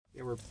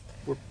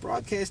we're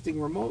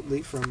broadcasting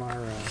remotely from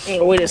our.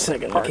 Oh, wait a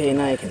second. Okay,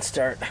 now you can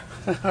start.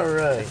 All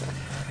right.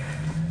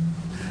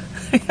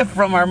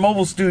 From our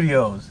mobile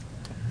studios.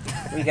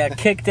 We got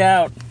kicked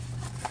out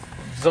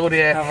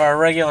Zodiac. of our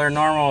regular,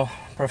 normal,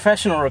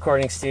 professional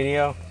recording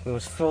studio. It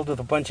was filled with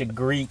a bunch of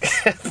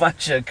Greeks. A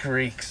bunch of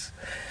Greeks.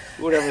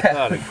 Who would ever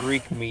thought a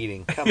Greek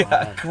meeting? Come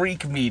on.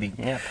 Greek meeting.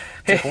 Yep.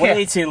 Took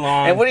way too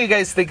long. And what do you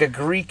guys think a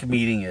Greek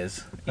meeting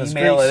is? Those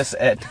Email Greeks. us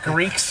at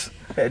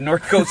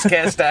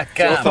greeks@northcoastcast.com.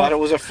 Joe thought it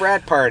was a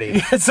frat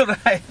party. That's what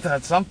I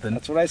thought. Something.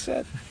 That's what I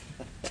said.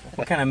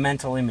 What kind of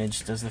mental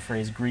image does the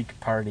phrase Greek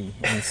party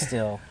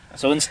instill?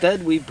 So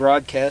instead, we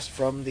broadcast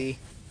from the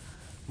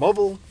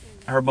mobile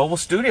Our mobile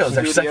studios.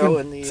 Our Studio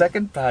in the-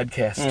 second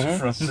podcast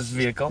from this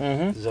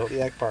vehicle.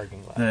 Zodiac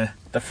parking lot.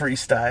 The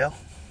freestyle.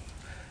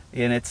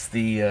 And it's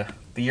the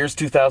year's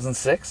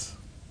 2006.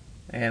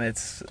 And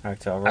it's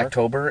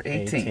October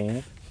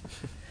 18th.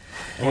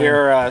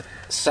 We're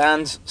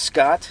Sans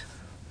Scott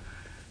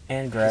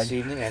And Greg. this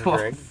evening, and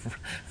Greg.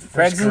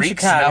 Greg's in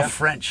Greeks, Chicago. now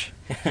French.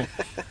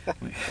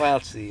 Well,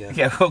 it's the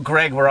Yeah, well,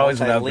 Greg, we're always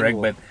without Greg,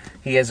 Multilingual. but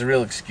he has a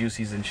real excuse.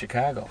 He's in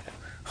Chicago,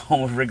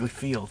 home of Wrigley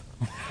Field.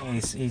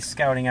 He's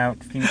scouting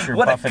out future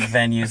What a- Buffett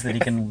venues that he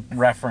can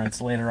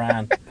reference later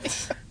on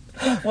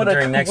What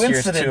during a next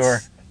year's coincidence.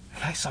 tour.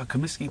 I saw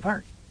Comiskey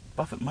Park.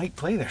 Buffett might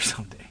play there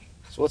someday.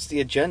 So what's the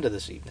agenda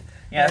this evening?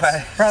 Yeah, But-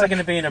 it's probably going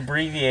to be an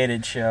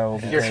abbreviated show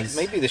because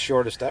Maybe the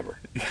shortest ever.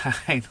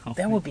 I know.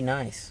 that would be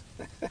nice.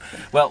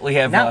 Well, we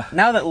have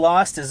Now that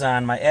Lost is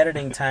on, my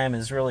editing time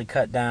is really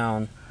cut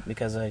down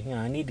because I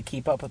need to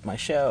keep up with my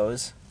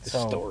shows. The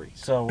So, stories.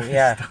 So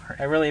yeah,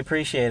 I really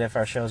appreciate if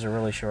our shows are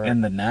really short.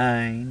 and the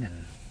 9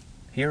 and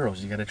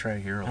Heroes. You got to try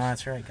Heroes. Oh,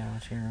 that's right. Gotta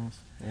watch Heroes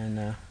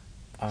and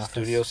Office.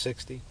 Studio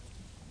 60.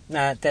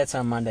 Nah, that's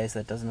on Mondays.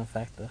 That doesn't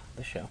affect the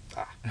show.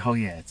 Oh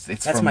yeah, it's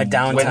That's from my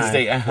downtime.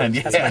 Wednesday on.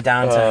 That's my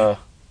downtime.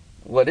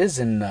 What is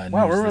in Wow, news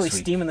we're really this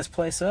week? steaming this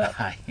place up.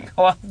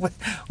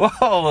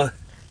 Whoa,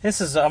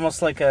 This is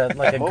almost like a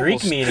Mobile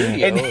Greek meeting.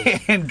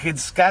 studio. and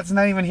Scott's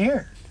not even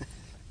here.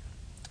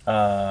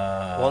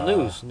 Well,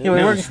 news. Yeah,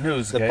 we were-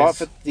 News, The guys.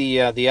 Buffett,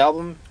 the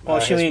album. Well,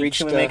 should has we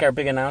reached, make our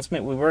big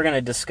announcement? We were going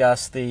to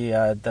discuss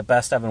the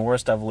best of and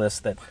worst of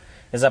list that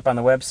is up on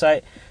the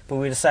website, but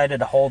we decided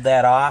to hold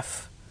that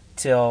off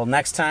till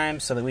next time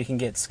so that we can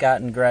get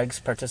Scott and Greg's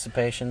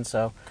participation.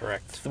 So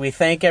Correct. we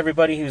thank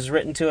everybody who's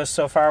written to us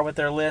so far with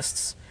their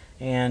lists,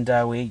 and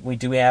we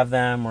do have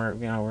them.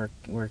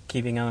 We're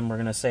keeping them. We're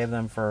going to save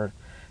them for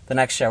the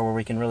next show where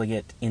we can really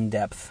get in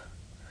depth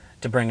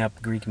to bring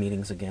up Greek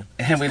meetings again.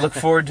 And we look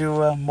forward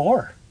to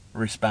more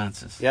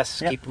responses.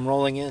 Yes, Yep. keep them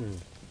rolling in.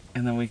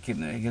 And then it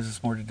gives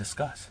us more to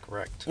discuss.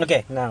 Correct.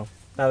 Okay, now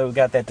that we've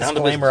got that Down to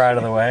disclaimer business. out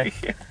of the way,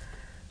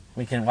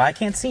 we can. Well, I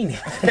can't see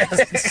anything.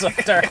 It's so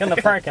dark in the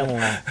parking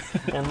lot,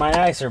 and my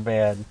eyes are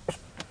bad.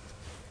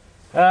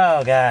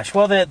 Oh gosh.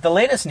 Well, the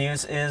latest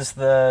news is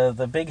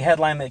the big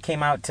headline that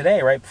came out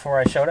today, right before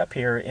I showed up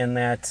here, in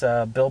that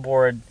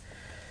Billboard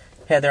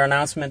had their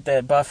announcement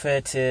that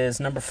Buffett is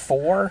number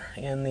 4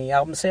 in the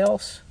album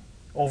sales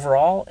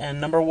overall, and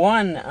number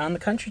 1 on the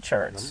country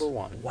charts. Number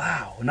 1.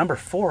 Wow, number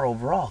 4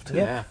 overall too.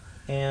 Yep. Yeah.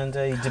 And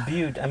he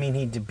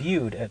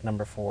debuted at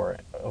number 4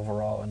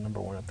 overall and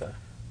number 1 at the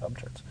album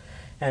charts.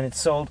 And it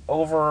sold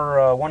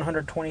over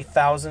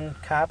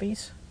 120,000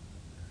 copies.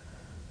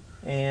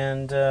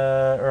 And,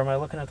 or am I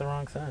looking at the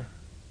wrong thing?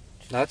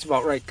 No, that's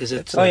about right, because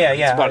it's, Oh, yeah,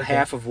 it's about okay.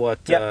 half of what...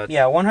 Yep,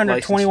 yeah,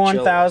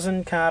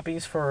 121,000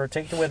 copies for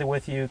Take It Away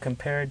With You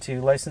compared to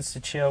License to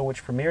Chill,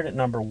 which premiered at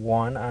number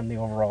 1 on the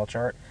overall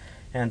chart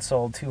and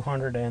sold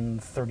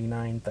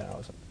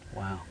 239,000.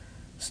 Wow.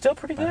 Still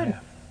pretty good. Yeah.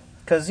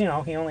 Because, he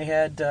only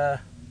had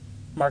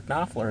Mark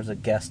Knopfler as a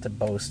guest to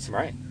boast.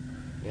 Right.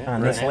 Yeah,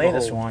 On right. this And a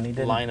latest whole one, he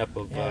didn't. lineup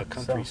of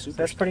country so superstars.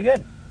 that's pretty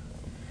good.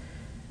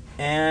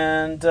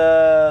 And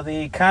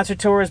the concert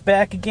tour is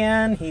back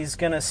again. He's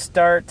going to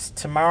start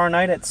tomorrow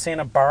night at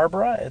Santa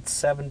Barbara at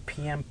 7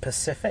 p.m.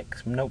 Pacific.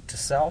 Note to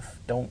self,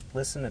 don't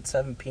listen at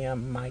 7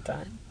 p.m. my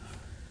time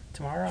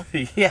tomorrow.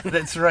 Yeah,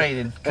 that's right.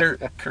 And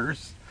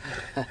curse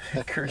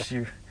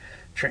your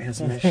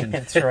transmission.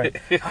 That's right.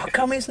 How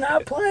come he's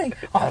not playing?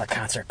 Oh, the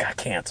concert got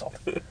canceled.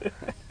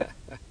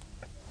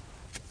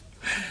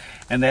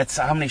 And that's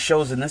how many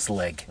shows in this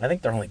leg? I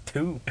think there are only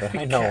 2 that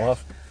I know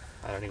of.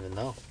 I don't even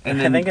know. And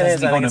I then think it doesn't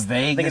is. he I go think, to it's,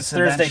 I think it's Vegas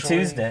Thursday, eventually?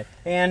 Tuesday.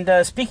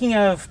 And speaking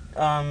of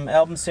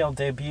album sale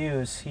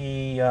debuts,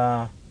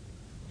 I've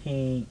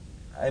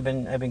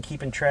been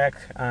keeping track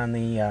on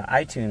the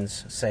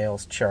iTunes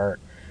sales chart,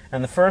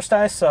 and the first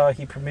I saw,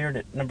 he premiered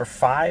at number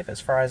 5,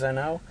 as far as I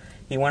know.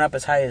 He went up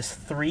as high as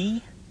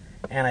 3,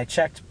 and I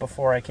checked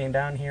before I came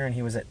down here, and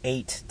he was at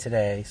 8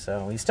 today.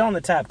 So he's still in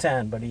the top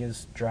 10, but he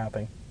is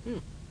dropping.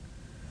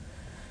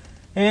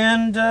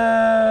 And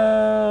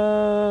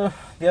the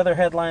other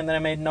headline that I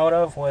made note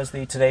of was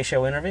the Today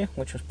Show interview,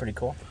 which was pretty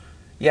cool.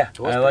 Yeah,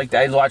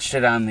 I watched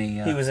it on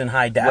the He was in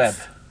high def. web.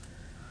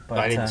 But,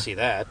 I didn't see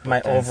that. but my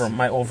that's-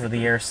 over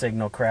the air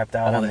signal crapped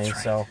out Oh, on that's me,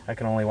 right. so I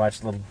can only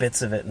watch little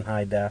bits of it in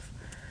high def.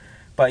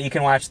 But you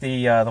can watch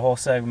the whole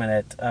segment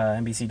at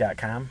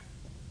NBC.com.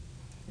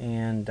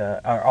 and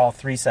or all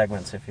 3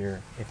 segments if you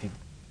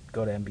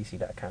go to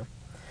NBC.com.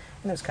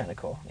 And it was kind of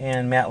cool.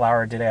 And Matt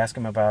Lauer did ask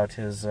him about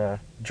his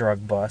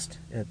drug bust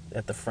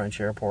at the French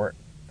airport.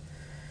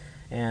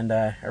 And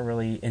I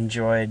really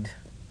enjoyed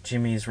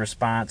Jimmy's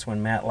response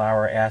when Matt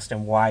Lauer asked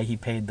him why he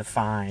paid the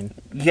fine.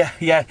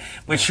 Yeah,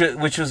 which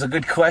was a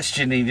good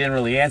question. He didn't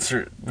really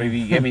answer it. Maybe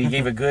he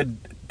gave a good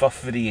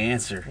Buffety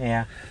answer.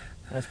 Yeah,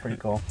 that's pretty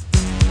cool.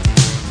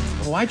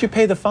 Why'd you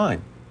pay the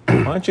fine?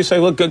 Why don't you say,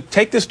 look, go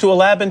take this to a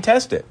lab and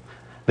test it?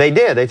 They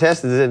did. They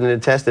tested it, and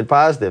it tested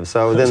positive.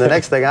 So then the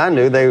next thing I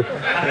knew,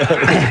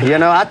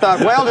 I thought,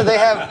 well, did they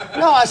have...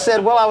 No, I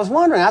said, well, I was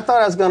wondering. I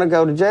thought I was going to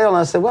go to jail. And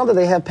I said, well, do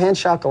they have pan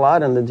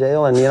chocolate in the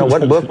jail? And,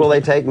 what book will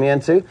they take me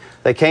into?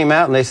 They came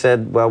out, and they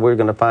said, well, we're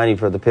going to fine you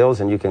for the pills,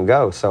 and you can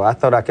go. So I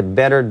thought I could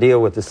better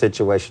deal with the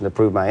situation to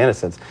prove my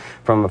innocence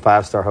from a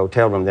 5-star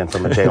hotel room than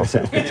from a jail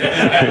cell.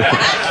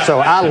 So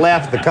I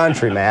left the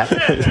country, Matt.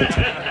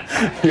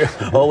 You're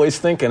always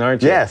thinking,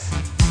 aren't you? Yes.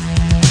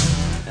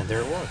 And there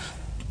it was.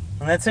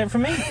 And that's it for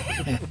me.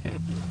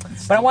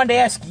 But I wanted to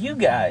ask you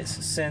guys,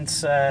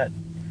 since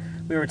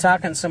we were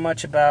talking so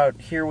much about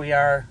Here We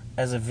Are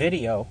as a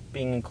video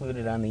being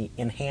included on the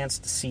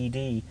enhanced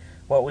CD,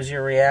 what was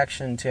your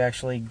reaction to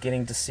actually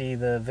getting to see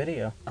the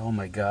video? Oh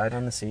my God.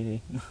 On the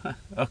CD.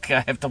 Okay,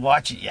 I have to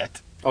watch it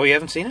yet. Oh, you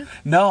haven't seen it?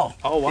 No.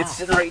 Oh, wow. It's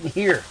sitting right in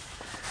here.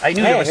 I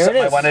knew there was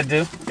something I wanted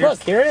to do. Look,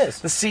 here it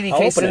is. The CD I'll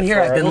case open in it here.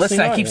 for I've our been listening.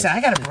 I listening keep saying,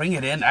 I got to bring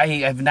it in.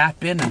 I've not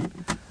been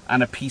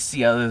on a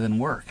PC other than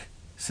work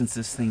since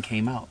this thing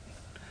came out.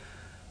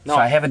 No. So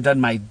I haven't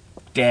done my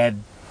Dad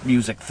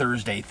Music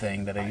Thursday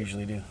thing that I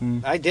usually do.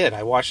 I did.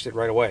 I watched it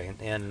right away,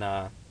 and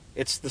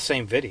it's the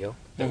same video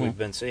that we've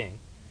been seeing,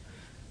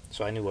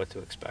 so I knew what to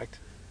expect.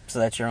 So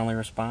that's your only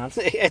response?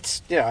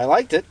 I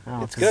liked it.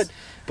 Oh, it's good,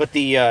 but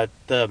the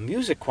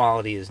music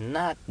quality is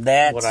not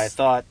what I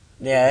thought.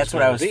 Yeah, that's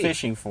what I was be.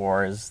 fishing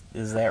for. Is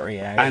that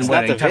reaction? And It's what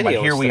not are the you talking video.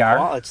 about? Here we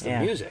are. It's the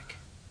music.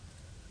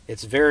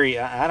 It's very.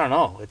 I don't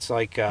know. It's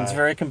like. It's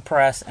very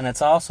compressed, and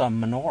it's also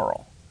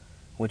monaural,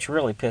 which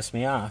really pissed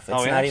me off.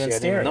 It's not even I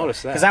stereo. didn't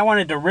notice that. Because I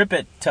wanted to rip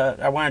it.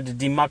 I wanted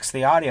to demux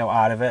the audio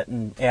out of it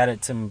and add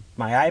it to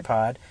my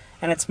iPod,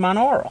 and it's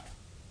monaural.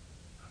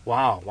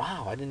 Wow!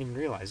 I didn't even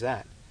realize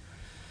that.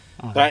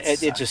 Oh, But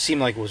it just seemed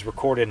like it was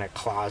recorded in a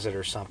closet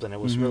or something. It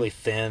was really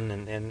thin,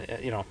 and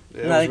it was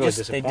really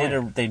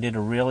disappointing. They did a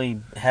really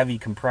heavy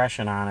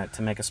compression on it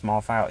to make a small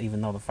file,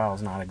 even though the file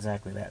is not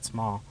exactly that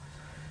small.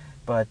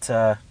 But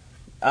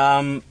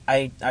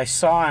I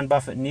saw on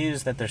Buffett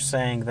News that they're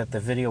saying that the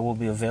video will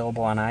be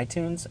available on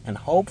iTunes, and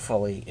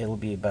hopefully it'll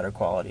be a better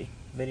quality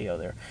video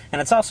there.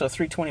 And it's also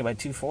 320 by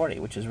 240,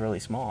 which is really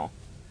small.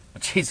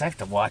 Jeez, I have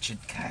to watch it.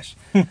 Gosh,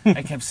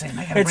 I kept saying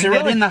I gotta bring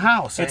that in the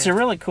house. It's a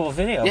really cool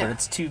video,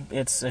 but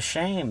it's a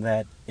shame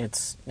that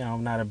it's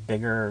not a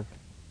bigger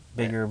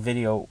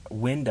video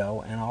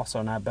window, and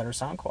also not better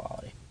sound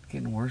quality.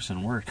 Getting worse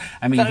and worse.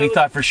 I mean, we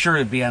thought for sure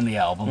it'd be on the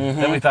album.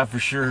 Then we thought for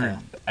sure.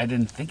 I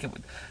didn't think it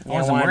would. I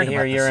wasn't wanted worried to hear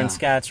about the your and sound.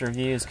 Scott's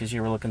reviews because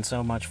you were looking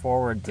so much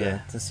forward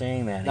to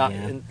seeing that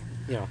again.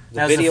 The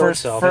that was video the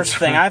itself. first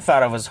thing I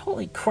thought of was,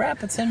 holy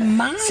crap, it's in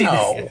mono. See,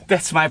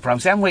 that's my problem.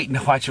 See, I'm waiting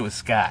to watch it with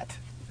Scott.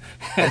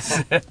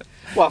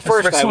 Well,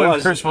 first I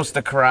was. We're supposed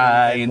to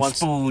cry and once-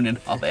 spoon and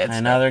all that.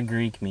 Another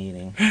Greek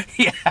meeting.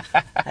 Yeah.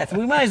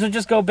 We might as well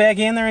just go back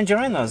in there and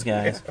join those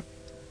guys.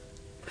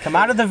 Come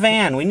out of the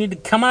van. We need to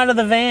come out of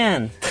the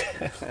van.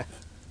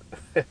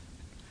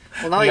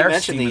 Well, now We you are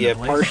mentioned steaming the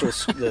the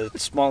place. the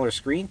smaller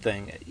screen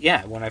thing.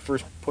 Yeah, when I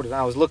first put it,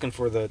 I was looking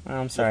for the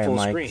I'm sorry, the full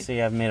Mike. screen. See,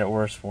 I've made it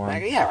worse for him.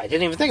 I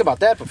didn't even think about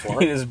that before.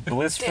 He was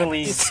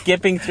blissfully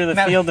skipping through the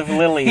Now, field of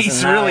lilies.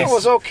 he's and now really- It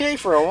was okay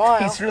for a while.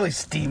 He's really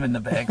steaming the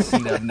back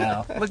seat up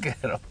now. Look at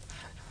him.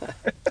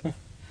 It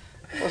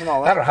wasn't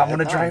all that I don't know how I'm bad.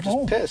 gonna No, drive just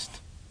home. pissed.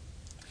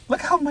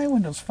 Look how my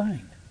window's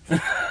fine.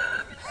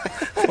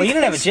 Well, you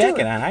didn't have a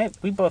jacket on.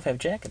 We both have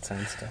jackets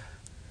on still.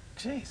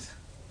 Jeez.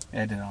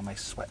 Yeah, I did all my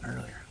sweating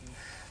earlier.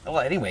 Well,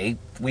 anyway,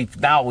 we've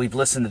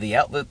listened to the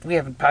album. We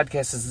haven't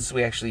podcasted since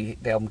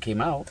the album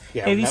came out.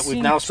 Yeah, Have you we've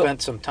seen- now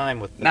spent some time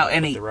with Now,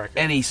 with the record.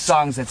 any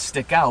songs that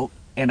stick out,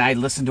 and I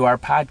listen to our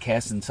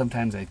podcast, and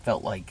sometimes I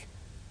felt like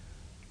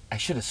I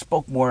should have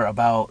spoke more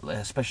about,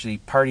 especially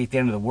 "Party at the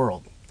End of the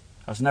World."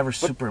 I was never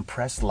super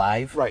impressed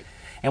live, Right.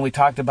 And we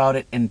talked about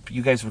it, and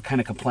you guys were kind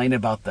of complaining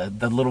about the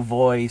little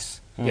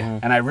voice. Yeah.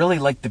 And I really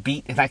like the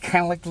beat, and I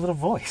kind of like the little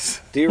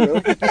voice. Do you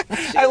really?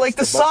 I like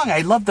the song.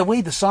 I love the way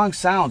the song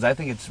sounds. I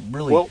think it's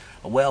really Well,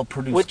 a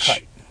well-produced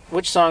cut.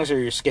 Which songs are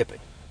you skipping?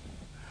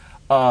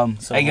 So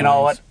You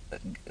know nice.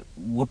 what?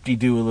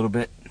 Whoop-de-doo a little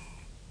bit.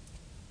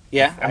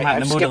 Yeah, I'm not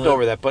in I've the mood skipped to-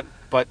 over that, but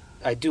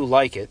I do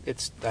like it.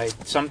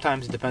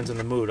 Sometimes it depends on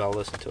the mood. I'll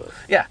listen to it.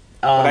 Yeah.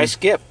 But I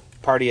skip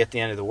 "Party at the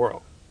End of the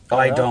World." Oh,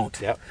 I don't.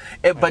 Yep.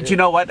 But you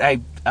know what? I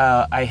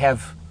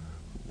have,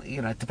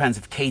 it depends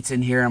if Kate's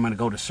in here. I'm going to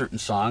go to certain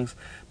songs,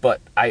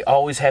 but I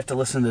always have to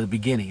listen to the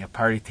beginning of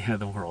 "Party at the End of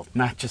the World,"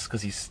 not just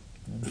because he's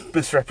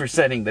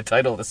misrepresenting the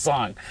title of the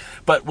song,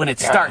 but when it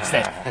starts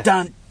that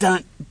dun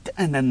dun,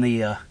 and then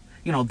the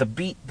the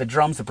beat, the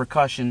drums, the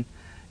percussion,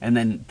 and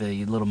then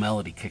the little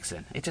melody kicks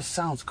in. It just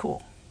sounds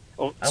cool.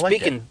 Well, I like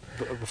speaking,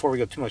 before we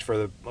go too much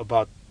further,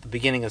 about the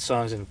beginning of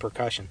songs and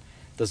percussion,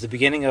 does the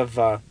beginning of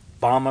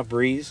Bama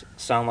Breeze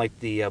sound like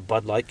the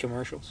Bud Light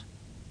commercials?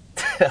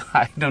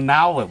 I know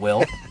now it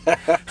will. Well,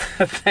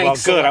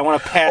 Thanks. good. I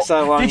want to pass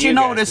that along Did to you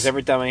guys, notice- 'cause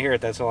every time I hear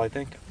it, that's all I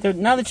think of.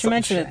 Now that you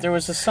mention it, there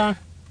was a song.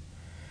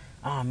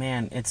 Oh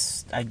man,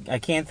 it's I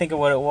can't think of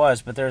what it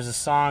was, but there's a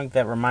song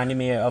that reminded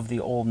me of the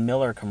old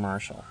Miller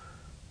commercial.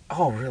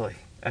 Oh, really?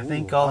 I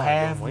think Ooh, I'll wow,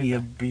 have going me way a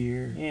back.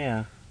 beer.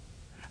 Yeah,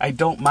 I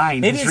don't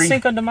mind. maybe his it's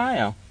Cinco de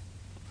Mayo.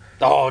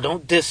 Oh,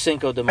 don't diss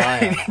Cinco de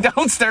Mayo.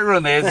 Don't start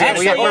ruining that.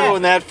 Actually, Yeah, yeah.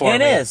 ruin that for It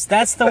me. is.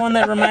 That's the one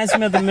that reminds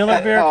me of the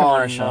Miller beer Oh,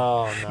 commercial.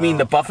 no, no. I mean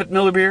the Buffett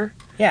Miller beer?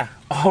 Yeah.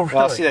 Oh, really?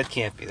 Well, see, that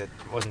can't be. That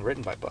wasn't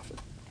written by Buffett.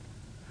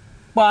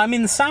 Well, I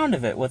mean the sound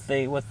of it with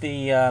the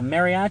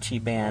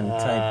mariachi band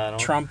type Don't-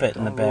 trumpet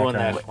in the don't ruin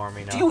background. that for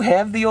me now. Do you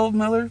have the old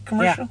Miller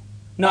commercial?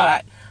 No,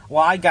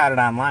 I got it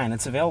online.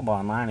 It's available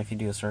online if you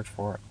do a search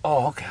for it.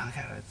 Oh, okay. I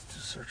gotta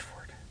just search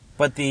for it.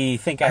 But the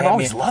think I I've had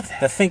always me loved that.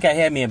 the think I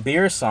had me a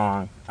beer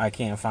song I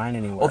can't find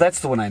anywhere. Oh, that's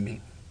the one I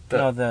mean.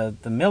 the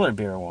Miller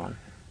beer one.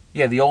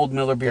 Yeah, the old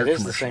Miller beer It is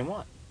commercial. the same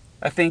one.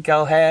 I think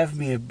I'll have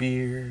me a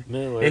beer.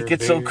 Miller It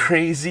gets so beer.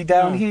 crazy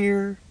down Oh.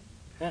 here.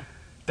 Yeah.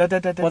 Da, da,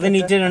 da, da, Well, then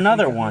he da, did da.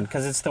 another one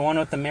because it's the one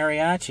with the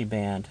mariachi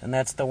band, and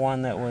that's the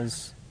one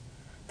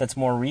that's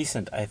more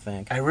recent, I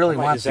think. I really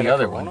Wait, want is that the a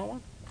other Corona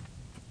one.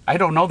 I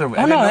don't know.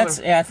 Oh no, I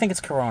think it's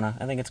Corona.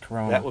 I think it's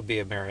Corona. That would be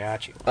a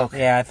mariachi. Okay.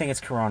 Yeah, I think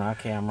it's Corona.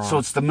 Okay, I'm wrong. So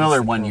it's the Miller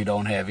It's the one Corona. you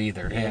don't have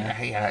either.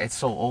 Yeah. Yeah, it's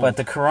so old. But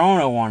the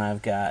Corona one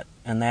I've got,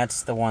 and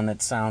that's the one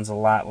that sounds a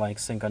lot like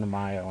Cinco de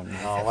Mayo. And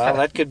Oh, well,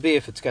 that could be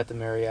if it's got the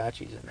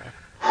mariachis in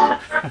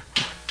there.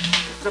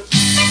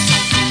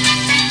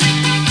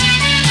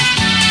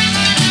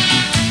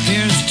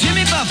 Here's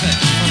Jimmy Buffett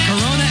for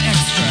Corona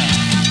Extra.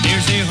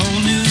 Here's a whole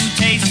new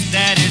taste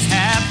that is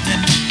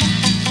happening.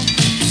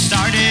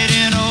 Started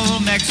in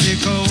old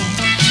Mexico,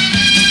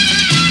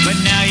 but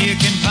now you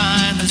can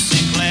find the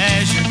same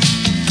pleasure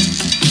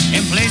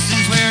in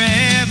places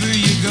wherever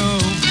you go.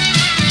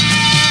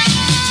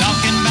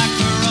 Talking about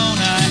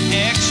Corona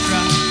Extra,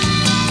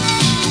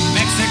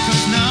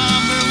 Mexico's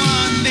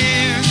 #1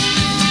 beer.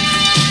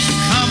 So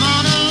come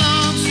on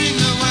along, sing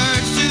the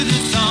words to the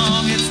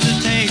song. It's the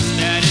taste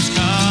that is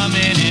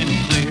coming in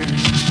clear.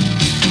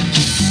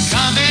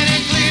 Coming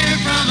in clear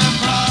from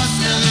across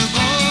the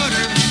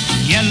border.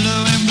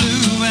 Yellow and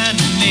blue and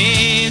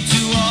made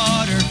to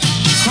order.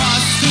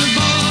 Cross the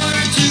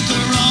border to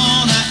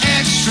Corona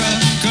Extra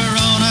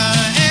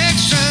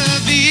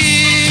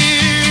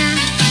beer.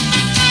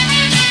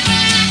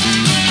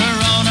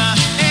 Corona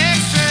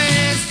Extra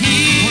is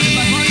here.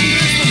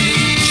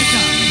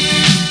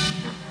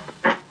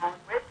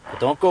 But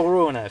don't go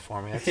ruin that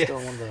for me. That's still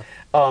one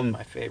of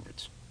my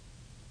favorites.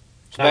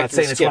 So I'm back not to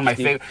the saying it's one of my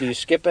skips. favorite. Do you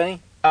skip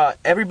any?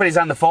 Everybody's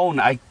on the phone.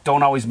 I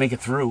don't always make it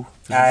through.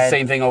 It's the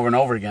same thing over and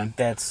over again.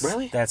 that's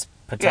Really? that's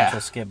potential Yeah.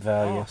 skip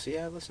value. Oh, see,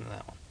 I listened to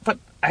that one. But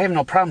I have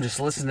no problem just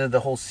listening to the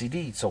whole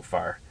CD so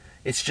far.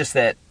 It's just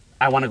that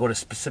I want to go to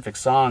specific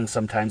songs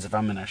sometimes if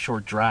I'm in a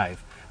short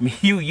drive. I mean,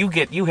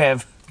 you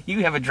have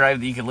a drive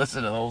that you can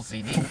listen to the whole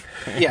CD.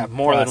 Yeah,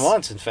 more than Plus.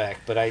 once, in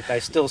fact. But I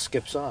still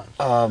skip songs.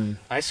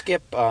 I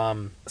skip.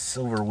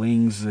 Silver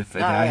Wings, if it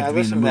No, had I to be in the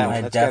listened to that mood.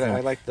 one. That's got I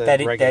like the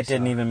reggae that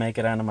didn't song. even make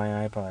it onto my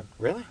iPod.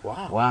 Really?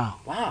 Wow. Wow.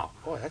 Wow.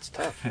 Boy, that's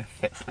tough.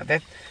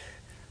 That,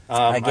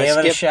 I gave it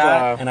a skipped,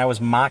 shot, and I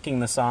was mocking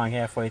the song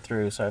halfway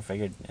through, so I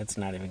figured it's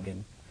not even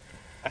good.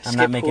 I I'm not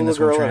skipped making Hula this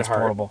one Girl at Heart.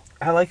 transportable.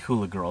 I like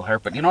Hula Girl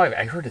Heart, but you know,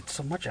 I heard it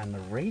so much on the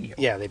radio.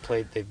 Yeah,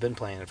 they've been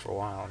playing it for a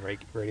while on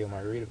Radio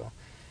Margaritaville.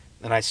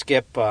 And I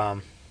skip.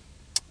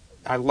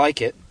 I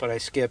like it, but I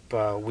skip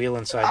Wheel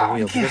Inside the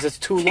Wheel because it's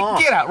too long.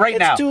 Get out right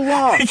now. It's too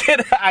long.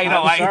 I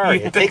know. I'm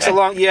sorry. It takes a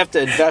long. You have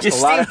to invest You a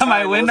lot steal of time.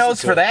 my to windows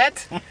listen for to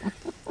it. that?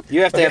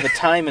 You have to have a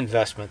time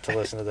investment to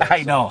listen to that.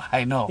 I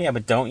know. Yeah,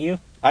 but don't you?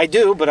 I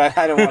do, but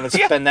I don't want to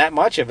spend that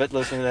much of it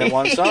listening to that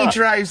one He song.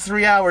 drives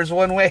 3 hours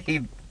one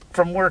way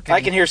from work.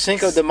 I can hear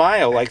Cinco de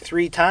Mayo like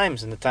 3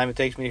 times in the time it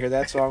takes me to hear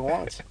that song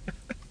once.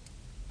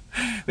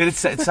 But it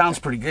sounds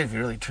pretty good if you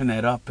really turn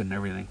that up and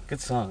everything.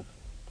 Good song.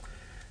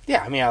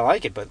 Yeah, I mean I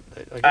like it, but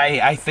again,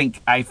 I think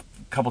a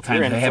couple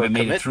You're times in I for haven't a made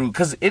it commitment. through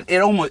because it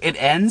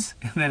ends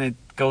and then it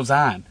goes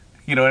on.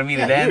 You know what I mean?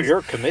 Yeah, It ends.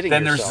 you're committing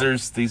Then yourself.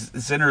 there's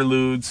these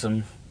interludes,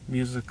 some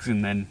music,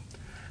 and then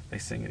they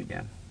sing it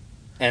again.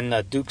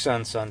 and Duke's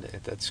on Sunday.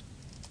 That's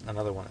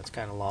another one that's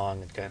kind of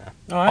long and kind of.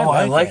 Oh,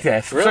 I like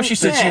that. Really? Especially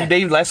since Yeah. you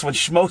named last one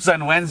Schmoes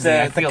on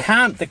Wednesday. I feel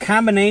The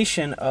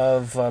combination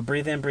of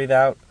Breathe In, Breathe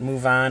Out,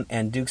 Move On,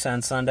 and Dukes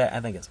on Sunday, I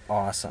think it's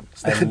awesome.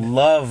 I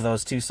love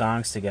those two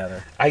songs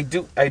together. I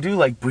do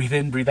like Breathe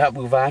In, Breathe Out,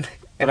 Move On.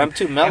 But I'm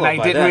too mellow and I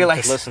by didn't then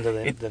realize to listen to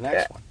the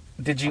next one.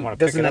 Did I you? wanna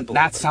pick Doesn't it up it a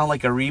not little bit. sound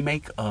like a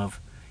remake of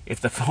If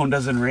the Phone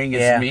Doesn't Ring,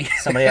 It's yeah, Me?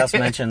 somebody else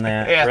mentioned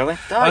that. Yeah. Really?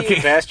 Oh, Okay.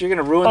 you bastard! You're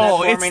gonna ruin that Oh,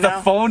 for it's me the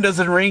now. phone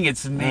doesn't ring,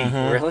 it's me.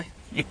 Really?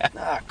 Yeah.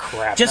 Ah,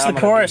 crap! Just Now the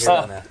I'm gonna be chorus.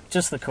 hearing that.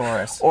 Just the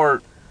chorus.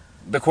 Or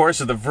the chorus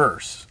of the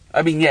verse.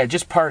 I mean, yeah,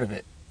 just part of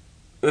it.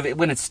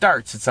 when it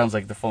starts, it sounds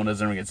like the phone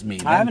doesn't ring. It's me.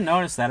 I haven't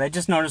noticed that. I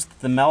just noticed that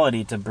the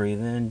melody to breathe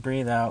in,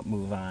 breathe out,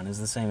 move on is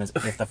the same as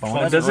if the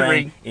phone doesn't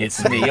ring.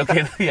 It's me.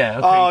 Okay, yeah.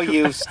 Okay. Oh,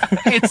 you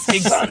It's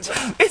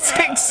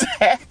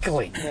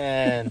exactly.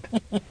 man!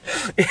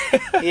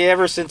 Yeah,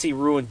 ever since he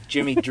ruined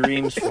Jimmy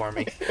Dreams for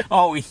me.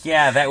 Oh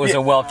yeah, that was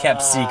a well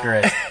kept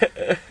secret.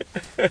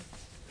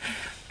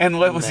 And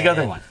what was the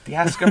other Man. one? The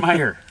Oscar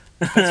Mayer.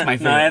 That's my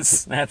favorite.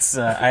 No, that's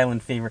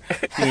Island Fever.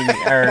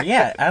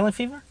 Island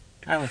Fever.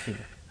 Island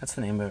Fever. That's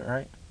the name of it,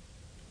 right?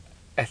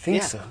 I think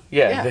Yeah. so.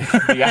 Yeah. Yeah.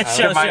 The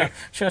Oscar Mayer.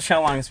 Shows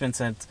how long it's been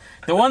since.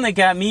 The one that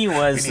got me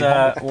was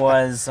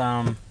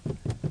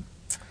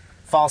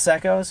False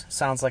Echoes.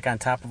 Sounds like On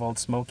Top of Old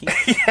Smoky.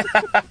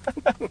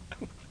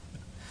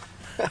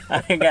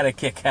 I got a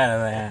kick out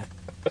of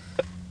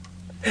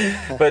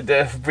that. But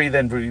breathe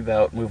in, breathe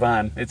out, move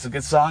on. It's a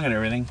good song and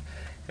everything.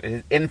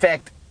 In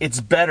fact, it's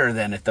better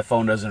than if the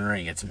phone doesn't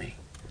ring. It's me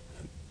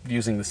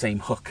using the same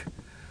hook.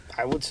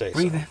 I would say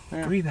Breathe so.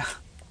 in, breathe out.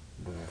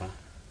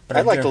 But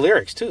I like the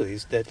lyrics too.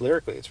 That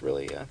lyrically, it's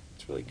really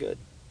good.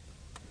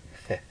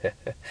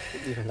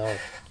 Even though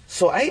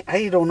So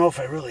I don't know if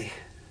I really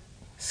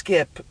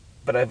skip,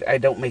 but I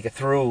don't make it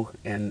through.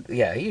 And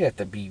yeah, you have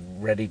to be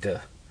ready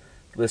to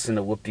listen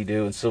to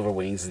Whoop-De-Doo and Silver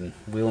Wings and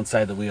Wheel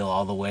Inside the Wheel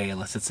all the way,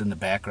 unless it's in the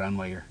background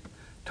while you're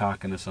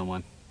talking to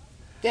someone.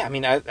 yeah, I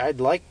mean, I'd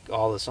like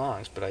all the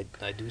songs, but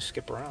I do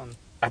skip around.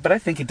 But I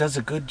think it does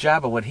a good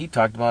job of what he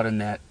talked about in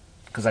that,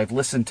 because I've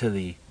listened to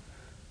the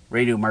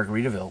Radio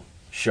Margaritaville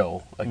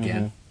show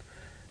again,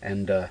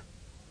 and I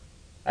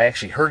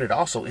actually heard it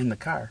also in the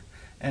car,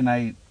 and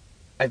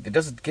it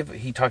doesn't give.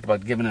 He talked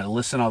about giving it a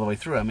listen all the way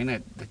through. I mean,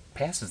 it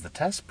passes the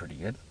test pretty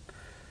good.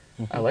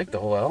 I like the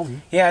whole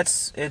album. Yeah,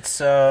 it's.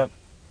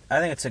 I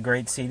think it's a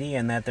great CD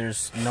in that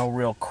there's no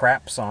real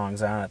crap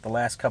songs on it. The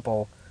last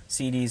couple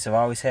CDs have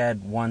always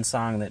had one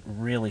song that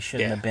really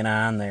shouldn't Yeah. have been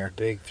on there.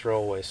 Big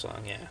throwaway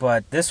song, yeah.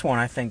 But this one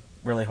I think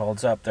really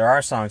holds up. There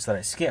are songs that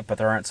I skip, but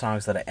there aren't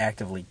songs that I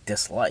actively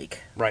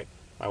dislike. Right,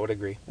 I would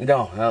agree.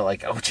 No, not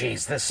like, oh,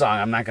 geez, this song,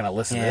 I'm not going to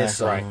listen to Yeah, this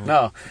song. right.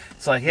 No,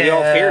 it's like, yeah. We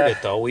all feared it,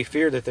 though. We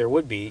feared that there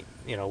would be,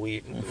 we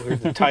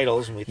heard the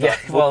titles, and we thought Yeah,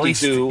 well, at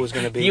least Whoop-De-Doo was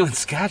going to be... You and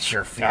Scott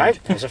sure feared.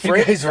 I was afraid.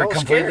 You guys were I was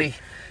completely...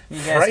 You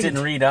guys frightened.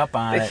 didn't read up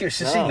on You're it.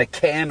 just No. seeing the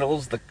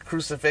candles, the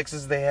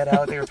crucifixes they had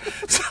out there.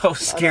 So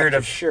scared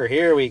of Sure,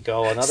 here we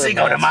go. Another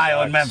Cinco de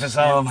Mayo in Memphis. Memphis.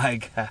 Oh, my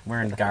God.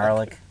 Wearing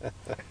garlic.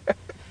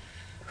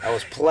 I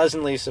was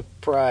pleasantly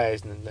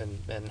surprised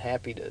and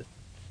happy to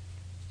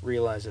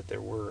realize that there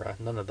were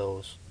none of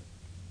those.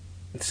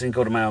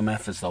 Cinco de Mayo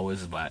Memphis, though,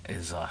 is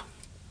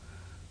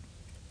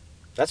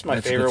That's my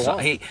that's a favorite good song.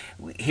 one. Hey,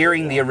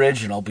 hearing the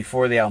original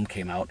before the album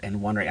came out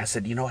and wondering, I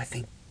said, I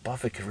think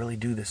Buffett could really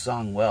do this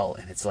song well.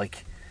 And it's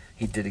like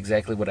he did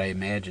exactly what I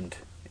imagined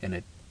in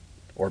it,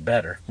 or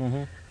better.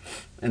 Mhm.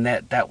 And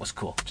that was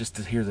cool, just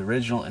to hear the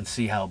original and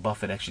see how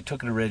Buffett actually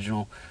took an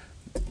original.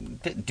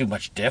 Didn't do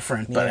much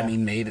different, but I Yeah.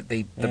 mean, made it.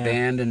 The Yeah.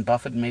 band and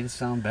Buffett made it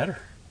sound better.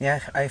 Yeah,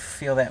 I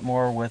feel that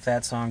more with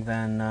that song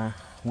than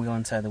Wheel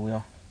Inside the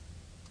Wheel.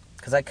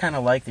 Because I kind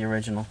of like the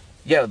original.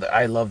 Yeah,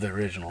 I love the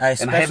original, I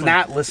and I have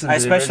not listened. I to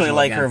the especially original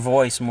like again. her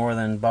voice more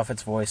than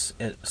Buffett's voice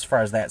as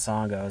far as that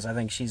song goes. I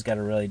think she's got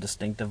a really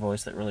distinctive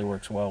voice that really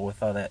works well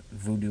with all that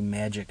voodoo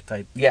magic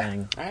type Yeah.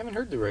 thing. I haven't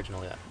heard the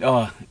original yet.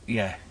 Oh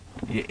yeah,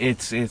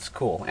 it's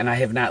cool, and I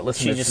have not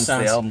listened She to it just since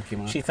sounds the album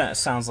came out. she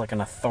sounds like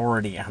an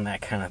authority on that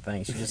kind of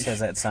thing. She just has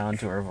that sound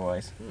to her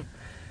voice.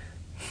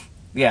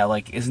 Yeah,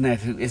 like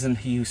isn't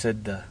he who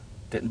said?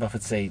 Didn't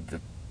Buffett say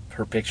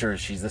her picture?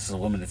 This is a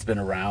woman that's been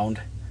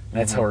around.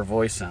 That's how her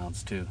voice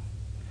sounds too.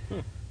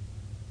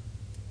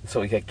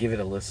 So yeah, give it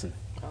a listen.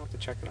 I'll have to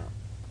check it out.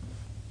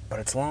 But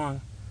it's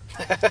long.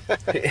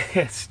 It's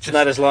It's just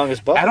not as long as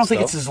Buffett's, I don't think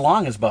though. it's as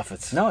long as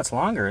Buffett's. No, it's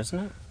longer, isn't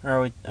it? Or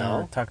are we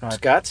No. talking about?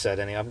 Scott said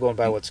any. I'm going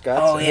by what Scott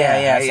Oh said.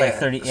 yeah, it's Yeah. like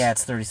 30. Yeah,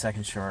 it's 30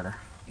 seconds shorter.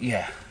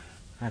 Yeah,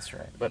 That's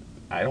right. but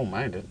I don't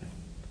mind it.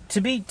 To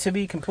be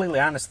completely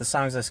honest, the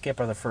songs I skip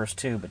are the first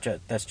two,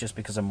 but that's just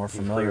because I'm more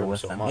familiar heard 'em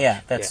with so them. much.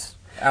 Yeah, that's.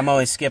 I'm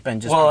always skipping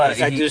just Well,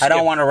 because I do I skip-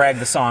 don't want to rag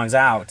the songs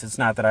out. It's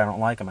not that I don't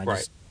like them. I Right.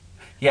 just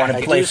Yeah, want I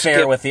to play do fair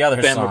skip with the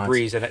other Bend songs.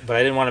 Breeze, but I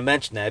didn't want to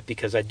mention that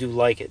because I do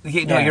like it.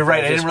 No, you're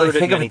right. I I've didn't just really heard it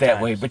think of many it that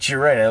way, times. but you're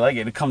right. I like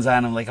it. It comes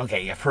on. I'm like,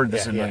 okay, I've heard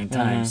this Yeah, a million yeah.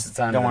 times. It's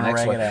on Don't to the wanna next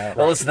rag one. it out.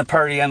 Well, listen to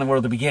Party on the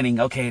World at the beginning.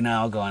 Okay,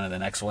 now I'll go on to the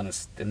next one,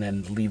 and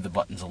then leave the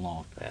buttons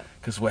alone. Yeah.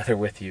 Because Weather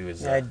With You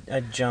is.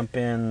 I'd jump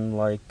in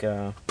like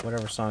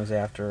whatever songs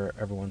after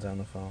everyone's on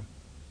the phone.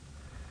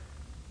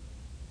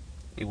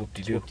 It's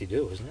Whoop-De-Doo.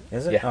 Whoop-De-Doo, isn't it?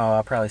 Is it? Yeah. Oh,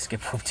 I'll probably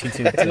skip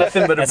Whoop-De-Doo. It's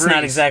Nothing But a That's Breeze.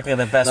 not exactly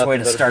the best Nothing way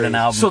to But a start an Breeze.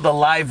 album. So the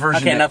live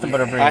version. Okay, Nothing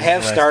But a Breeze. I is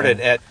have the last started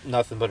one. at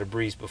Nothing But a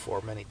Breeze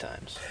before many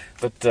times.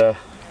 But I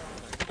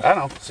don't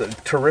know. It's a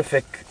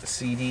terrific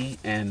CD,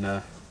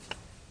 and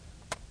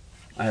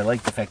I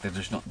like the fact that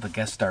the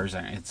guest stars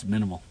aren't. It's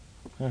minimal,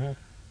 Mhm.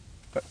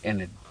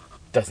 and it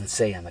doesn't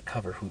say on the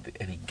cover who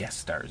any guest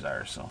stars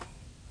are. So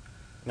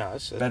No,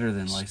 it's Better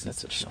than it's-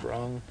 Licensed It's a to Kill.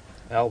 strong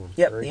album.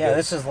 Yep. Very Yeah, good.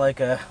 this is like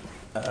a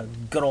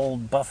good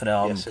old Buffett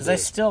album Yes, it because I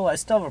is. still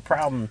have a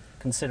problem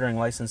considering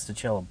License to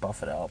Chill a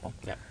Buffett album.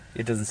 Yeah.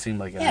 It doesn't seem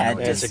like it. Yeah,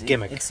 It's a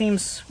gimmick. It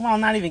seems, well,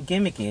 not even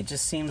gimmicky. It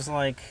just seems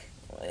like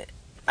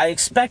I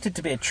expect it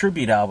to be a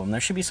tribute album.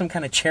 There should be some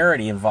kind of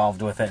charity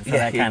involved with it for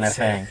that kind of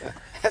thing.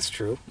 That's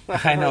true.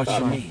 I know what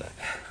you mean.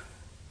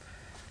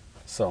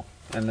 So,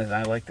 and then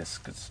I like this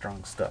good,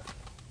 strong stuff.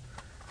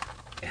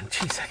 And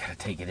jeez, I gotta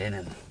take it in.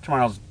 And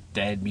tomorrow's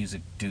Dad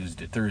Music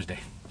Tuesday, Thursday.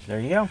 There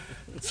you go.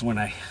 It's when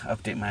I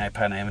update my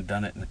iPod. And I haven't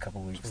done it in a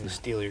couple weeks. You now.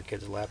 steal your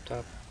kid's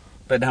laptop.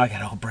 But now I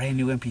got a whole brand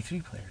new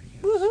MP3 player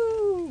to use.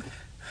 Woohoo!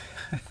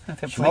 That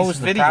Schmo plays is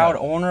the video. proud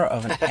owner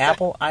of an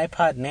Apple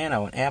iPod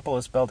Nano, and Apple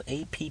is spelled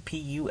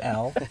Appul.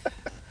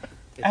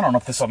 I don't know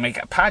if this will make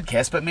a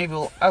podcast, but maybe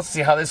I'll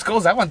see how this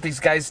goes. I want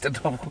these guys to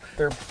know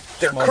they're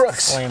Schmo's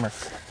crooks. disclaimer.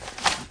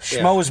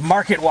 Schmo's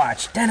Market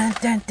Watch.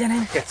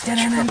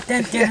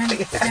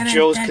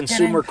 Joe's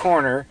Consumer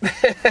Corner.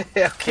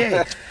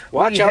 Okay.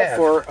 Watch We out have-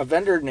 for a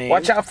vendor name.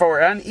 Watch out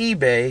for on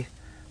eBay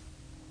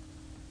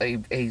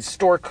a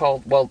store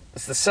called, well,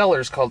 it's the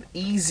seller's called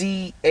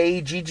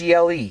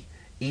EZAGGLE,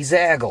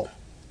 Ezaggle.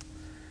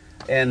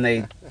 And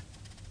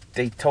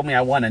they told me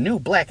I want a new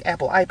black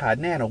Apple iPod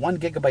Nano, 1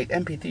 gigabyte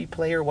MP3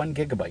 player, 1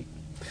 gigabyte.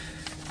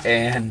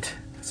 And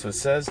that's what it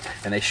says.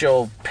 And they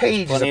show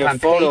pages Plenty of upon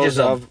photos pages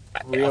of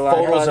real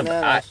photos iPod of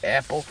Nanos.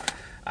 Apple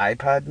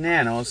iPod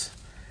Nanos.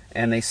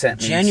 And they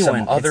sent me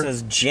Genuine. some other. It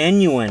says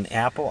genuine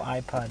Apple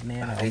iPod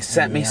Nano. They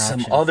sent me in the some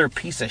option. other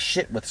piece of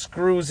shit with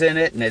screws in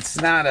it, and it's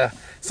not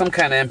some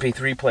kind of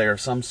MP3 player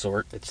of some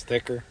sort. It's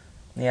thicker.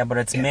 Yeah, but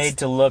it's made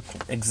to look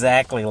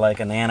exactly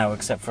like a Nano,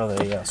 except for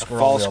the squirrel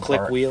False wheel click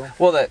part. wheel.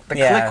 Well, the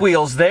Yeah. click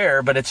wheel's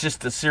there, but it's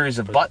just a series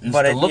of buttons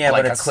But to it, look yeah,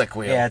 like but a it's, click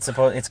wheel. Yeah,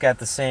 it's got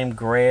the same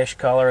grayish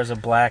color as a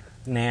black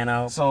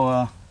Nano.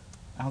 So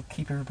I'll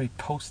keep everybody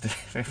posted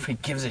if everybody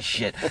gives a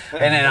shit.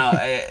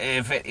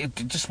 And then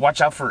just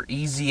watch out for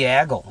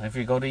Ezaggle if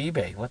you go to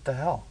eBay. What the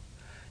hell?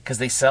 Because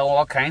they sell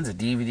all kinds of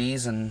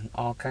DVDs and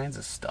all kinds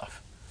of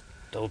stuff.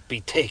 Don't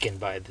be taken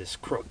by this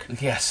crook.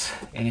 Yes,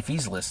 and if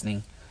he's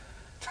listening,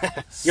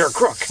 You're a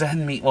crook.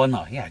 Send me. Well,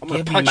 no, yeah, I'm gonna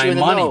give me punch you my in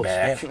the money nose.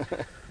 back.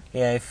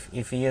 Yeah,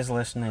 if he is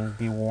listening,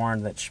 be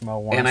warned that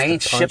Schmo wants And I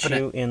ain't to punch shipping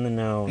you in the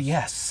nose.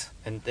 Yes.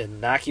 And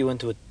knock you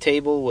into a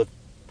table with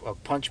a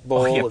punch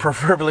bowl. Oh, yeah,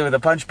 preferably with a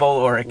punch bowl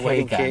or a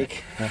wedding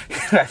cake. On it.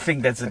 cake. I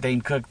think that's a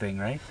Dane Cook thing,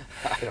 right?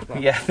 I don't know.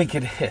 Yeah, I think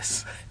it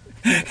is.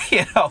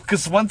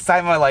 Because one time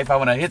in my life, I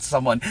want to hit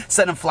someone,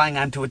 send them flying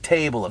onto a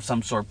table of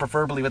some sort,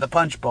 preferably with a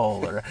punch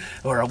bowl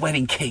or a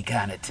wedding cake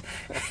on it,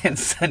 and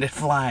send it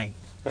flying.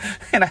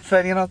 And I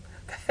thought,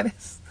 that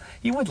is,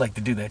 you would like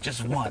to do that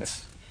just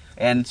once.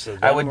 And So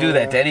I would do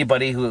that to then,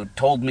 anybody who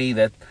told me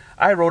that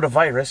I wrote a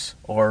virus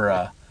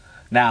or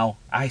now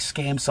I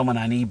scammed someone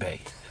on eBay.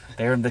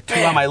 They're the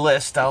two on my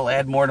list. I'll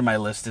add more to my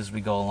list as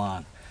we go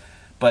along.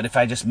 But if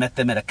I just met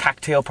them at a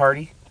cocktail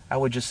party, I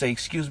would just say,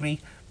 "Excuse me,"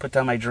 put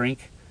down my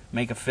drink,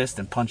 make a fist,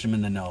 and punch them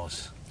in the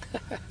nose.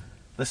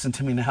 Listen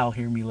to me now,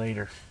 hear me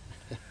later.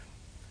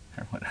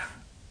 Or whatever.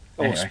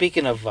 Oh, Anyway.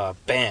 speaking of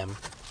BAM,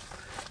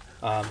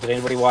 did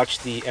anybody watch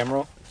the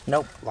Emerald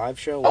Nope. live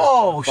show? with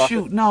Oh, Buffett?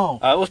 shoot, no.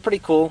 It was pretty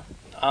cool.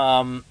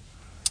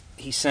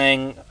 He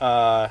sang,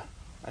 I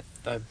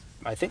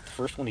think the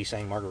first one he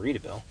sang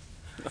Margaritaville.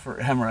 For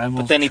Emerald.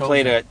 But then he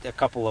played a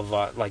couple of,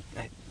 what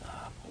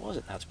was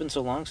it now? It's been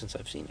so long since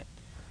I've seen it.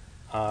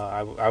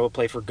 I would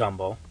play for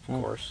Gumbo,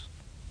 of course.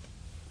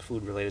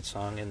 Food-related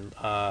song. And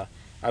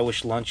I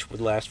Wish Lunch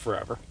Would Last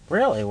Forever.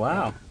 Really?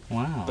 Wow.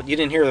 Wow. But you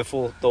didn't hear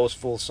those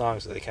full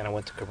songs. They kind of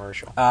went to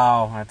commercial.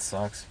 Oh, that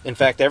sucks. In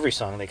fact, every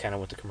song they kind of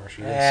went to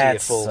commercial. You didn't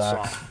That see a full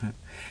sucks. song.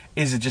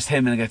 Is it just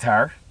him and a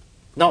guitar?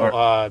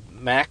 No,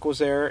 Mac was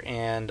there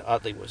and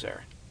Utley was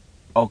there.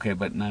 Okay,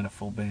 but not a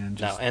full band.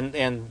 No, Just...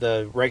 and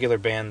the regular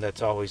band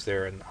that's always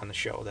there on the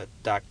show, that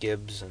Doc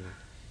Gibbs and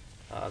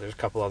there's a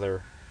couple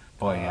other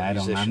Boy, I'm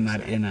musicians not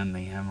there. in on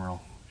the Emerald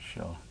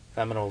show.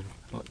 Emerald.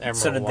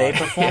 So did they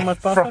perform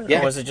with Buffett,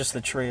 Yeah. or was it just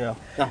the trio?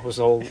 No, it was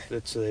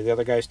it's the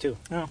other guys too.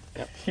 Oh. Yep,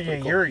 Yeah,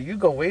 pretty cool. you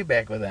go way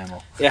back with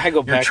Emerald. Yeah, I go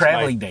Your back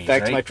traveling to my, days, back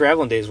to right? my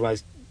traveling days when I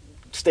was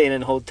staying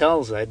in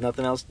hotels. I had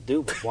nothing else to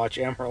do but watch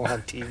Emerald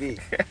on TV.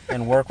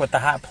 And work with the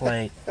hot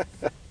plate.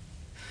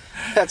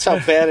 That's how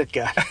bad it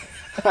got.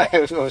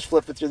 I was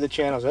flipping through the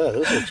channels. Oh,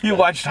 this looks You good.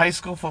 watched high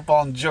school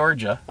football in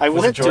Georgia. I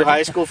Was it went to Georgia?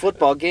 high school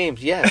football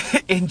games. Yes,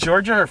 In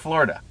Georgia or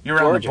Florida? You were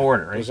on the Georgia.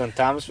 border, It was right? in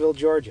Thomasville,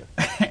 Georgia.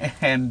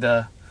 And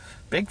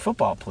big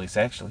football place,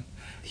 actually.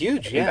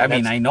 Huge. Yeah, I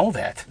mean, that's- I know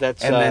that.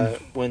 That's and then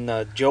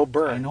when Joe I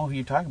Byrne. know who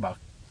you're talking about.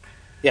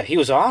 Yeah, he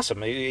was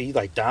awesome. He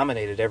like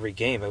dominated every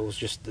game. It was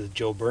just the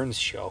Joe Burns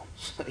show.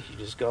 You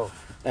just go.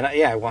 And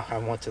I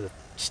went to the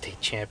state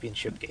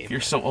championship game. You're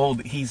so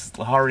old. He's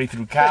already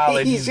through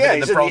college. He's been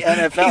in in the pros. the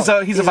NFL.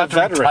 He's He's about a to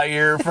veteran.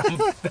 retire from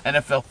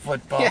NFL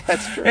football. Yeah,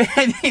 that's true.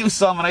 And you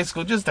saw him in high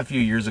school just a few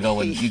years ago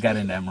when you got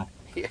into Emerald.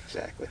 Yeah,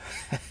 exactly.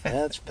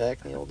 That's back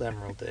in the old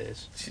Emerald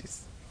days.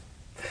 Jeez.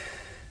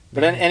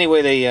 But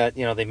anyway,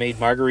 they made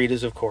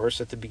margaritas, of course,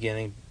 at the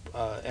beginning.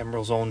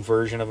 Emerald's own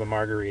version of a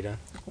margarita.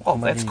 Well,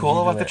 that's cool.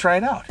 I'll have to try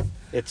it out.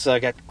 It's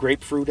got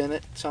grapefruit in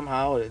it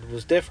somehow. It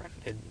was different.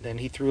 And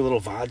he threw a little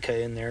vodka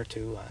in there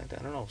too. I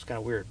don't know. It's kind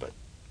of weird, but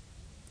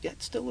yeah,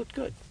 it still looked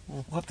good.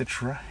 We'll have to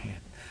try it.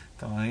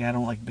 Though I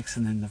don't like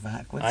mixing in the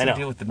vodka. What's I the know.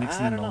 deal with the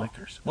mixing I in don't the know.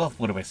 liquors? Well,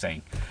 what am I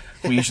saying?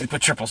 We usually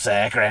put triple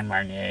sec, Grand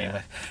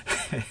Marnier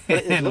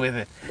in with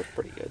it. Looked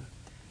pretty good.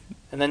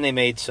 And then they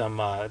made some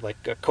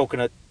like a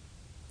coconut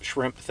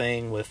shrimp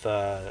thing with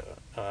like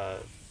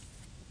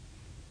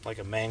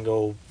a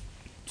mango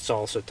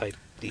salsa type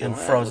deal. And It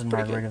frozen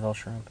looked pretty Margaritaville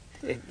shrimp.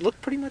 good. It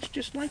looked pretty much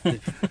just like the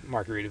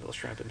Margaritaville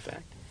shrimp, in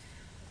fact.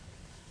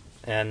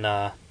 And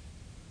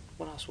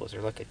what else was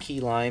there? Like a key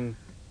lime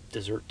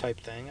dessert type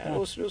thing. It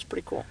was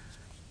pretty cool.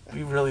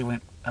 We really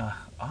went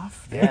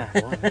off there.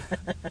 Yeah, well,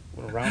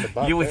 went around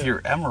about You with there.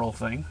 your emerald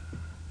thing,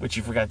 which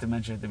you forgot to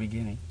mention at the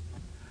beginning.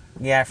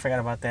 Yeah, I forgot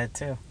about that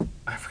too.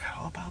 I forgot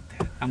all about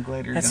that. I'm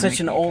glad you're. That's gonna such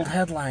an make me old a-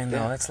 headline, though.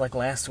 Yeah. That's like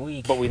last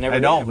week. But we never I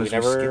know, did. We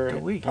because we never skipped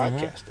a week.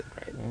 podcasted,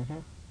 right?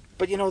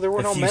 But there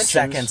were the no few mentions.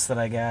 seconds that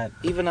I got.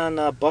 Even on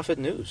Buffett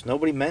News,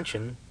 nobody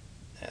mentioned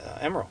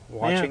Emerald,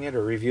 watching it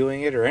or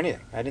reviewing it or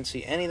anything. I didn't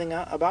see anything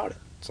about it.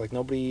 It's like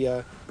nobody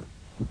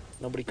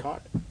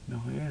caught it.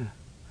 No, yeah.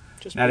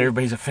 Just Not me.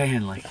 everybody's a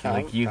fan like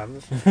you.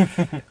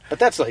 But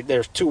that's like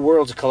there's two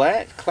worlds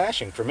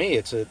clashing for me.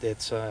 It's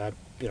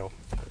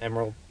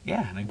Emerald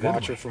Yeah, in a good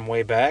watcher way. from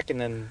way back,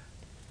 and then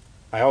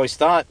I always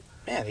thought,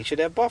 man, he should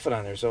have Buffett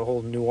on there. There's a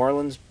whole New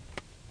Orleans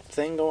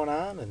thing going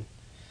on, and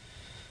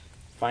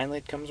finally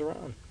it comes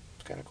around.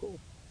 It's kind of cool.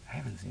 I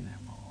haven't seen that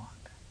in a long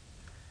time.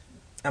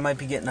 I might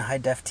be getting a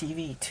high-def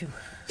TV, too.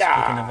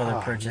 Speaking of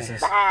other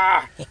purchases.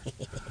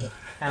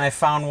 And I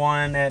found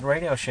one at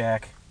Radio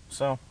Shack.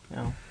 So,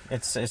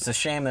 it's a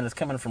shame that it's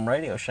coming from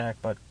Radio Shack,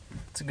 but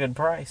it's a good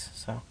price.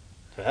 So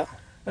Yeah.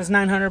 it's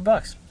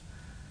 $900.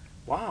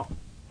 Wow.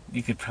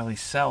 You could probably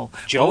sell.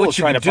 Joe what was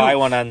you trying to could do- buy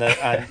one from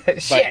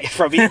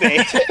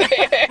eBay.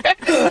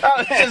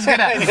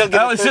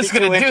 I was just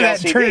gonna do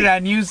that and turn it LCD.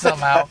 on you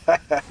somehow.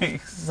 You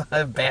son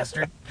of a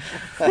bastard.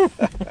 It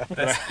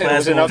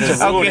was enough to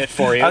I'll ruin get it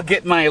for you. I'll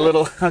get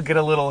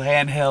a little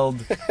handheld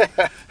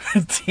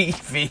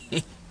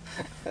TV.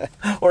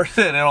 Or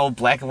an old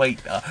black and white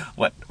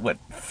what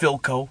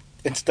Philco.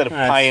 Instead of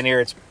Nice.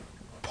 Pioneer, it's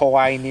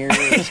Pioneer.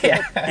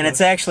 And it's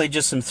actually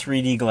just some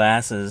 3D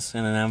glasses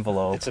in an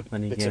envelope. It's a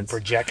that he it's a gets.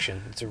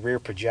 projection. It's a rear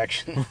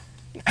projection.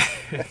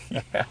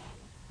 Yeah.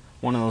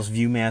 One of those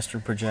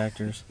ViewMaster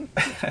projectors.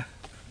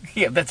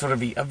 Yeah, that's what it'd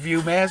be, a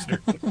Viewmaster.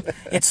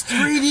 It's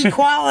 3D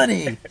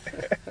quality!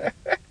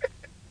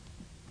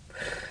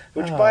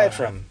 Who'd you buy it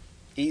from?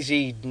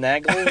 Easy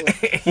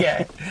Naggle?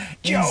 Yeah.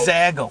 Joe.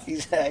 Ezaggle.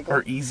 Easy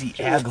Or Easy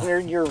She was Aggle.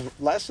 learning your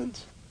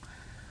lessons.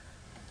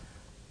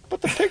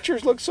 But the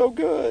pictures look so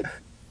good.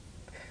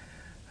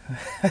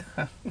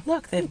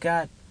 Look, they've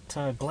got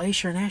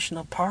Glacier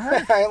National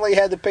Park. I only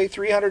had to pay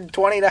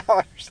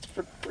 $320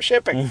 for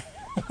shipping.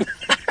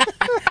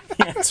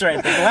 That's right.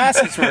 The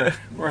glasses were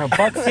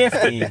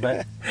 $150,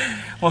 but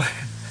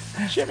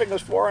Shipping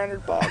was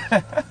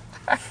 $400.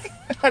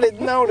 I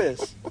didn't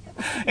notice.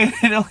 And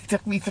it only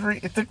took me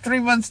 3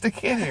 months to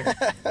get here.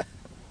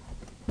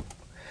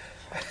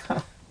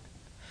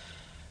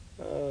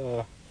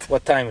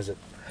 What time is it?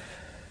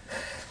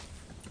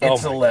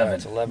 It's Oh my 11. God,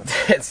 it's 11.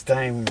 It's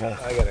time. I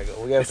gotta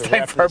go. We have It's to time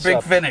wrap for a this big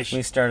up. finish.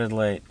 we started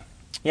late.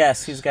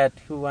 Yes, who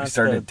wants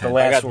started the 10.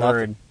 last I got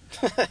word?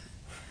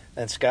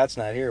 And Scott's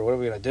not here. What are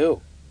we gonna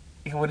do?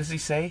 What does he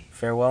say?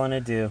 Farewell and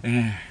adieu.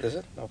 Yeah, Is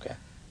it? Okay.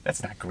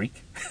 that's not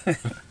Greek.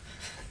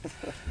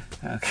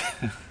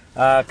 Okay.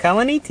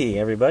 Kalaniti,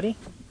 everybody.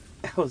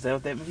 Oh, is that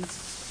what that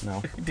means?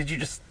 No. Did you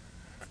just...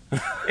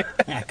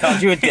 I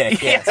called you a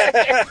dick, yes.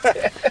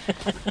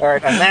 All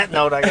right. On that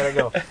note, I gotta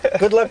go.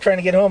 Good luck trying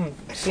to get home,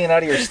 seeing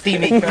out of your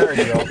steamy car,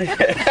 Joe.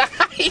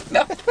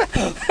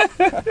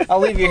 I'll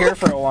leave you here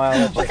for a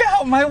while. Look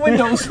out, my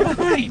window's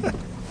fine.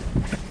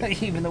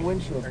 Even the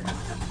windshield.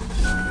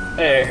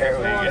 There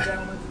we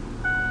go.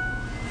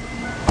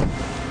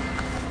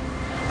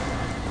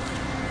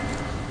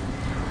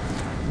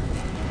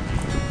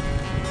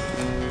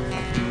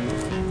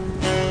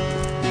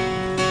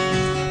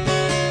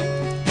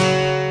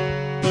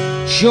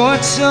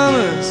 Short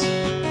summers,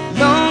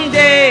 long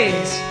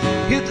days,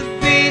 hit the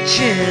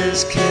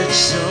beaches, catch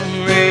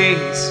some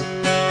rays,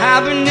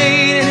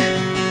 hibernating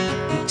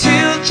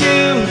until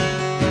June,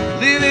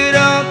 live it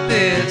up,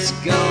 it's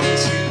gone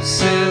too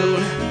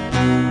soon.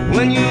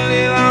 When you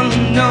live on the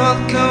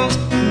North Coast,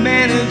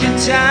 manage your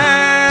time.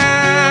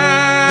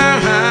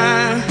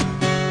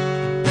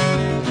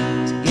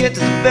 To get to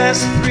the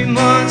best of 3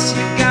 months,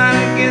 you gotta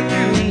get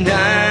through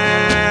 9.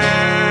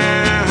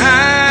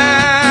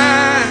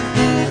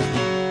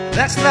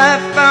 That's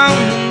life on